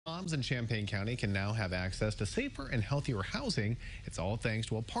Moms in Champaign County can now have access to safer and healthier housing. It's all thanks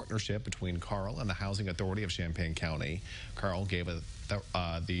to a partnership between Carl and the Housing Authority of Champaign County. Carl gave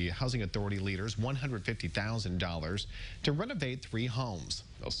the Housing Authority leaders $150,000 to renovate 3 homes.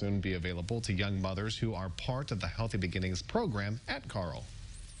 They'll soon be available to young mothers who are part of the Healthy Beginnings program at Carl.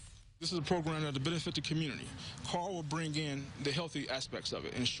 This is a program that will benefit the community. Carl will bring in the healthy aspects of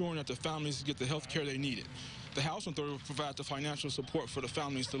it, ensuring that the families get the health care they needed. The Housing Authority will provide the financial support for the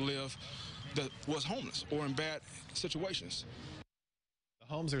families to live that was homeless or in bad situations.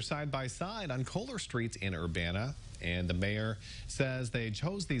 The homes are side by side on Kohler Street in Urbana, and the mayor says they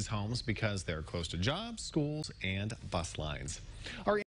chose these homes because they're close to jobs, schools, and bus lines.